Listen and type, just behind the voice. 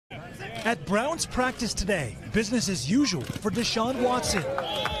At Browns practice today, business as usual for Deshaun Watson.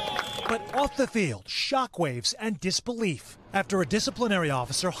 But off the field, shockwaves and disbelief after a disciplinary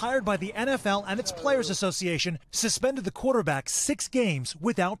officer hired by the NFL and its Players Association suspended the quarterback 6 games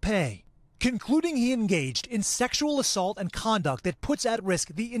without pay, concluding he engaged in sexual assault and conduct that puts at risk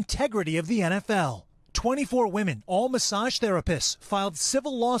the integrity of the NFL. 24 women, all massage therapists, filed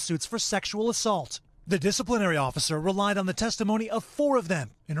civil lawsuits for sexual assault. The disciplinary officer relied on the testimony of 4 of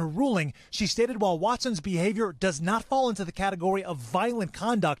them. In her ruling, she stated while Watson's behavior does not fall into the category of violent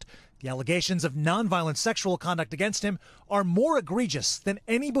conduct, the allegations of nonviolent sexual conduct against him are more egregious than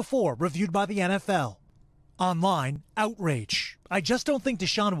any before reviewed by the NFL. Online, outrage. I just don't think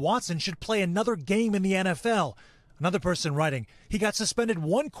Deshaun Watson should play another game in the NFL. Another person writing, he got suspended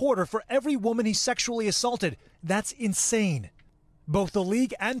 1 quarter for every woman he sexually assaulted. That's insane. Both the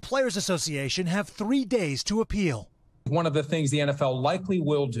league and Players Association have 3 days to appeal. One of the things the NFL likely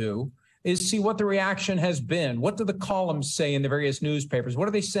will do is see what the reaction has been. What do the columns say in the various newspapers? What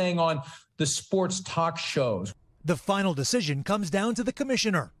are they saying on the sports talk shows? The final decision comes down to the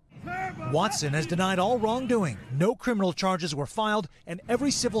commissioner. Watson has denied all wrongdoing. No criminal charges were filed, and every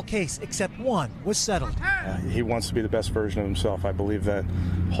civil case except one was settled. He wants to be the best version of himself. I believe that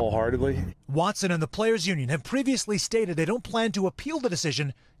wholeheartedly. Watson and the Players Union have previously stated they don't plan to appeal the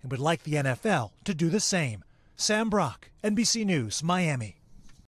decision and would like the NFL to do the same. Sam Brock, NBC News, Miami.